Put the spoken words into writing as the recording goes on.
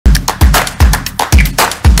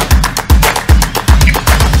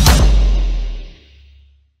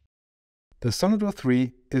The SONODUR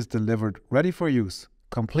 3 is delivered ready for use,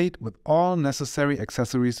 complete with all necessary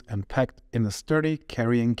accessories and packed in a sturdy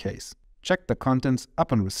carrying case. Check the contents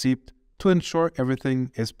upon receipt to ensure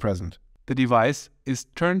everything is present. The device is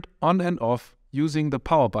turned on and off using the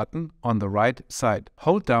power button on the right side.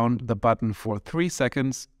 Hold down the button for 3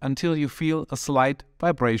 seconds until you feel a slight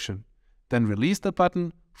vibration. Then release the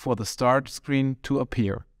button for the start screen to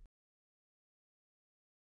appear.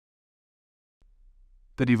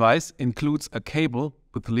 The device includes a cable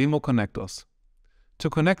with LEMO connectors. To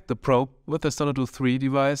connect the probe with the SONODUR 3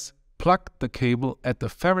 device, plug the cable at the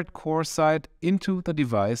ferrite core side into the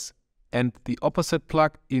device and the opposite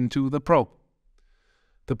plug into the probe.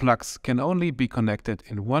 The plugs can only be connected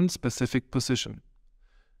in one specific position.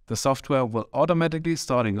 The software will automatically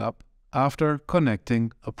starting up after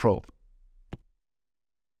connecting a probe.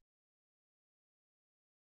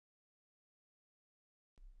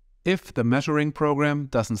 If the measuring program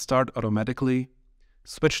doesn't start automatically,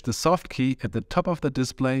 switch the soft key at the top of the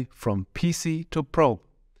display from PC to probe,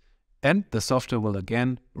 and the software will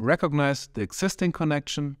again recognize the existing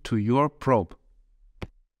connection to your probe.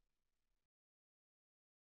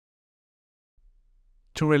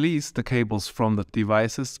 To release the cables from the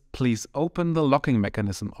devices, please open the locking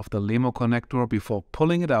mechanism of the LEMO connector before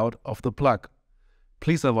pulling it out of the plug.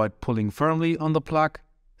 Please avoid pulling firmly on the plug,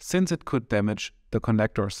 since it could damage the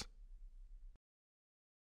connectors.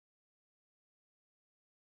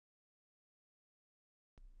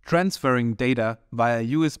 Transferring data via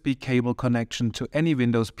USB cable connection to any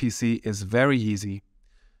Windows PC is very easy.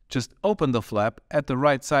 Just open the flap at the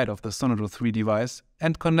right side of the SONODUR 3 device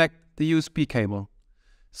and connect the USB cable.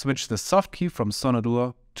 Switch the soft key from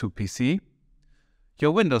SONODUR to PC.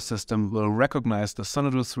 Your Windows system will recognize the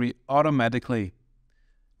SONODUR 3 automatically.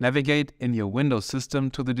 Navigate in your Windows system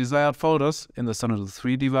to the desired folders in the SONODUR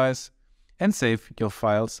 3 device and save your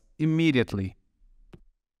files immediately.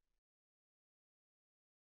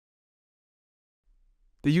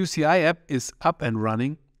 The UCI app is up and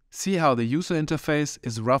running. See how the user interface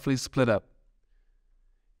is roughly split up.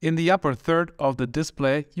 In the upper third of the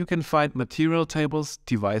display, you can find material tables,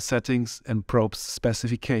 device settings, and probe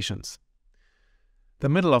specifications. The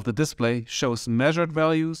middle of the display shows measured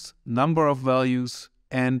values, number of values,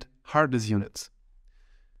 and hardness units.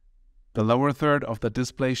 The lower third of the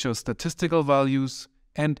display shows statistical values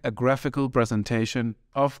and a graphical presentation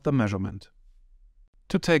of the measurement.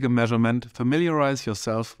 To take a measurement, familiarize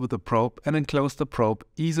yourself with the probe and enclose the probe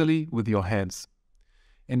easily with your hands.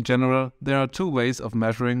 In general, there are 2 ways of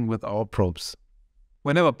measuring with our probes.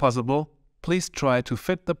 Whenever possible, please try to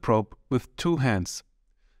fit the probe with 2 hands.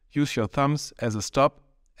 Use your thumbs as a stop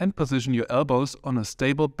and position your elbows on a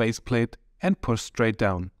stable base plate and push straight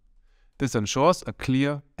down. This ensures a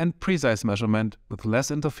clear and precise measurement with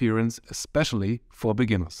less interference, especially for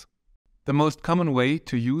beginners. The most common way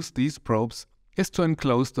to use these probes is to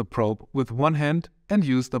enclose the probe with 1 hand and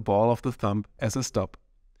use the ball of the thumb as a stop.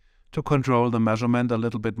 To control the measurement a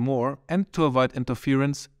little bit more and to avoid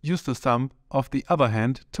interference, use the thumb of the other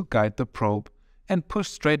hand to guide the probe and push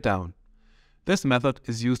straight down. This method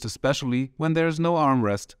is used especially when there is no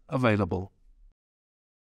armrest available.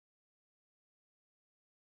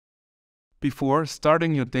 Before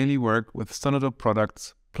starting your daily work with SONODUR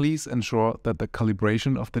products, please ensure that the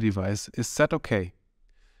calibration of the device is set OK.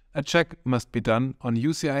 A check must be done on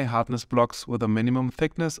UCI hardness blocks with a minimum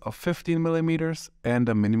thickness of 15 mm and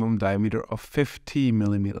a minimum diameter of 50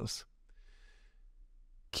 mm.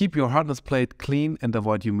 Keep your hardness plate clean and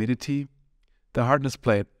avoid humidity. The hardness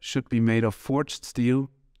plate should be made of forged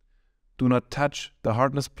steel. Do not touch the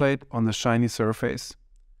hardness plate on the shiny surface.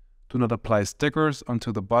 Do not apply stickers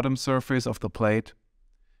onto the bottom surface of the plate.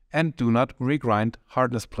 And do not regrind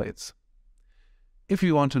hardness plates. If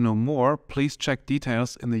you want to know more, please check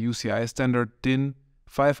details in the UCI standard DIN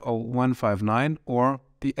 50159 or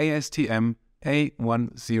the ASTM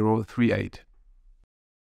A1038.